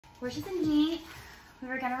we're just in heat. We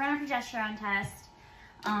were gonna run a progesterone test.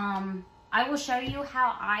 I will show you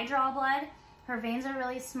how I draw blood. Her veins are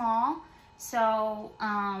really small. So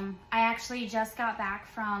I actually just got back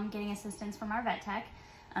from getting assistance from our vet tech.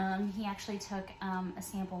 He actually took a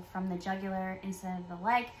sample from the jugular instead of the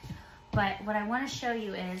leg. But what I want to show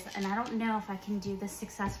you is, and I don't know if I can do this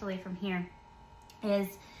successfully from here,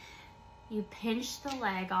 is you pinch the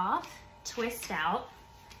leg off, twist out,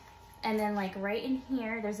 and then like right in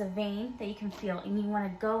here, there's a vein that you can feel, and you want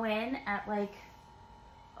to go in at like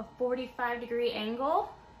a 45-degree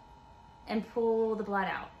angle and pull the blood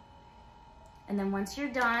out. And then once you're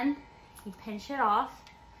done, you pinch it off,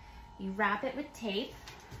 you wrap it with tape,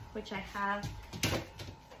 which I have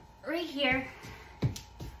right here.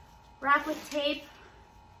 Wrap with tape,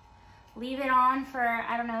 leave it on for,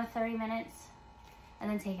 I don't know, 30 minutes, and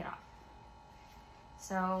then take it off.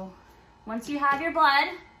 So once you have your blood,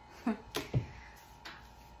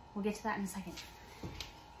 we'll get to that in a second.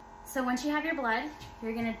 So once you have your blood,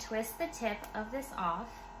 you're gonna twist the tip of this off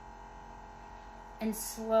and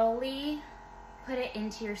slowly put it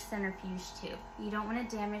into your centrifuge tube. You don't want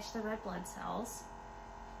to damage the red blood cells.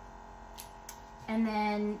 And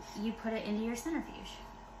then you put it into your centrifuge.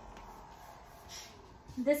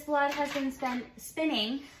 This blood has been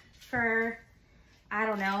spinning for, I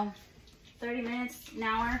don't know, 30 minutes, an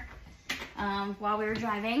hour while we were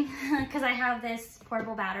driving because I have this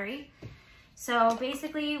portable battery. So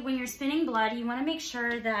basically when you're spinning blood, you want to make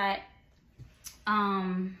sure that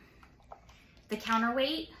the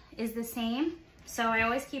counterweight is the same. So I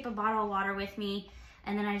always keep a bottle of water with me,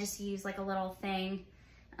 and then I just use like a little thing,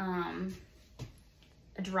 a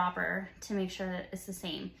dropper, to make sure that it's the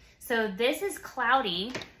same. So this is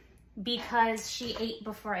cloudy because she ate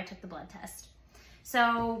before I took the blood test.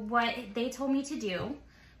 So what they told me to do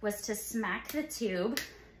was to smack the tube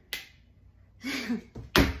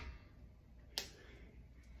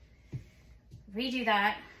redo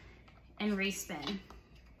that and respin.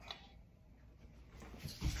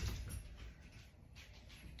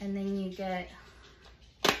 And then you get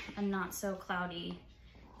a not so cloudy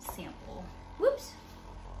sample. Whoops,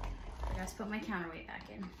 I forgot to put my counterweight back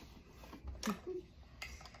in.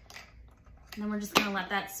 And then we're just gonna let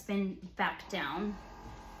that spin back down.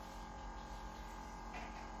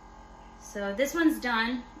 So this one's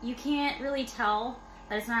done. You can't really tell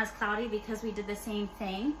that it's not as cloudy because we did the same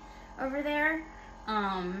thing over there,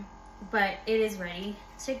 but it is ready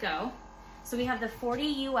to go. So we have the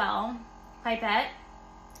 40 UL pipette.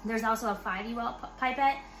 There's also a 5 UL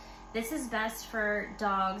pipette. This is best for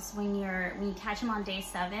dogs when you catch them on day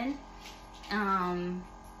 7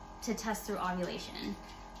 to test through ovulation.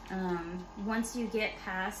 Once you get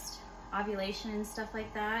past ovulation and stuff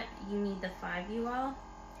like that, you need the 5 UL.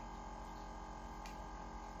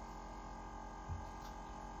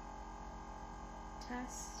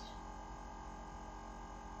 Test.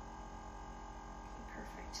 Okay,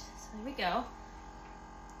 perfect. So there we go.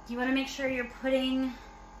 You want to make sure you're putting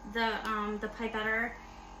the pipetter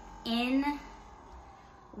in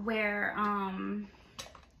where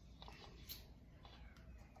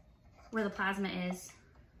the plasma is,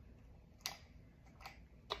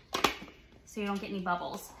 so you don't get any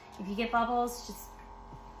bubbles. If you get bubbles, just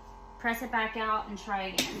press it back out and try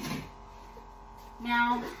again.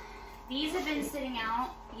 Now, these have been sitting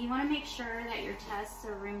out. You want to make sure that your tests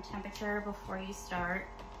are room temperature before you start.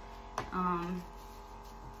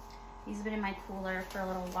 These have been in my cooler for a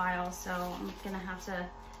little while, so I'm gonna have to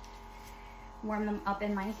warm them up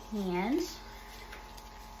in my hand.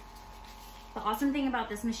 The awesome thing about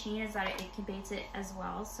this machine is that it incubates it as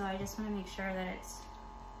well, so I just want to make sure that it's...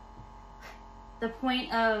 The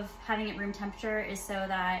point of having it room temperature is so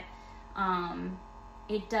that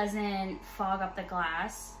it doesn't fog up the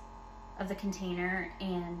glass of the container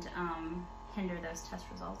and hinder those test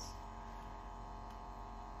results.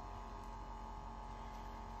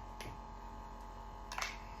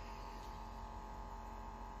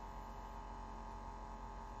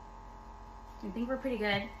 I think we're pretty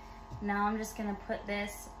good. Now I'm just gonna put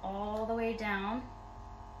this all the way down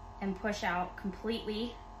and push out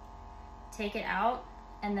completely, take it out,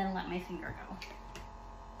 and then let my finger go.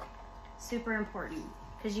 Super important,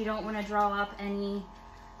 because you don't want to draw up any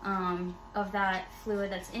of that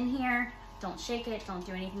fluid that's in here. Don't shake it, don't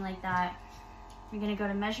do anything like that. You're gonna go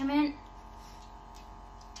to measurement.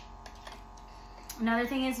 Another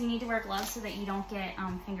thing is you need to wear gloves so that you don't get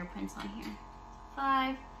fingerprints on here.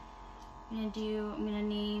 5. I'm gonna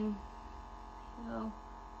name, oh,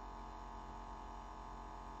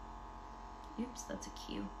 oops, that's a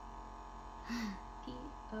Q.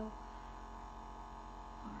 P-O-R-T-I-A,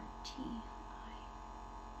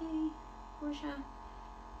 Portia,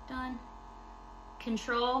 done.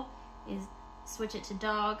 control is switch it to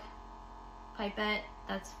dog. Pipette,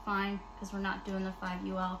 that's fine because we're not doing the 5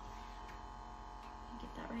 UL.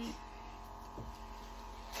 Get that right.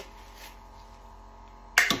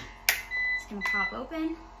 It's gonna pop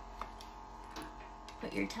open.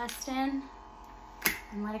 Put your test in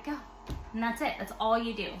and let it go. And that's it. That's all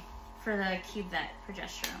you do for the Cubvet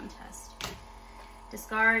progesterone test.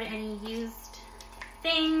 Discard any used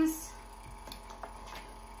things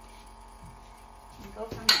and go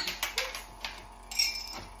from there.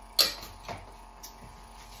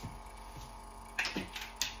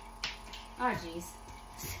 Oh, geez.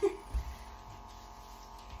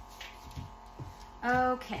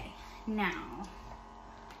 Okay, now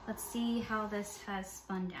let's see how this has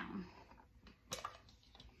spun down.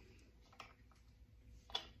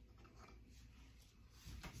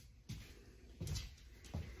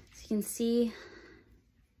 So you can see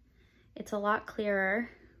it's a lot clearer.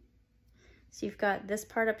 So you've got this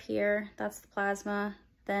part up here, that's the plasma,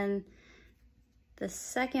 then the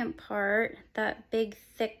second part, that big,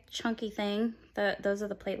 thick, chunky thing, those are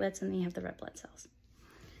the platelets, and then you have the red blood cells.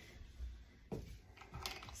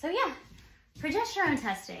 So yeah, progesterone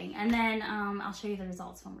testing, and then I'll show you the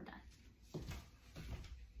results when we're done.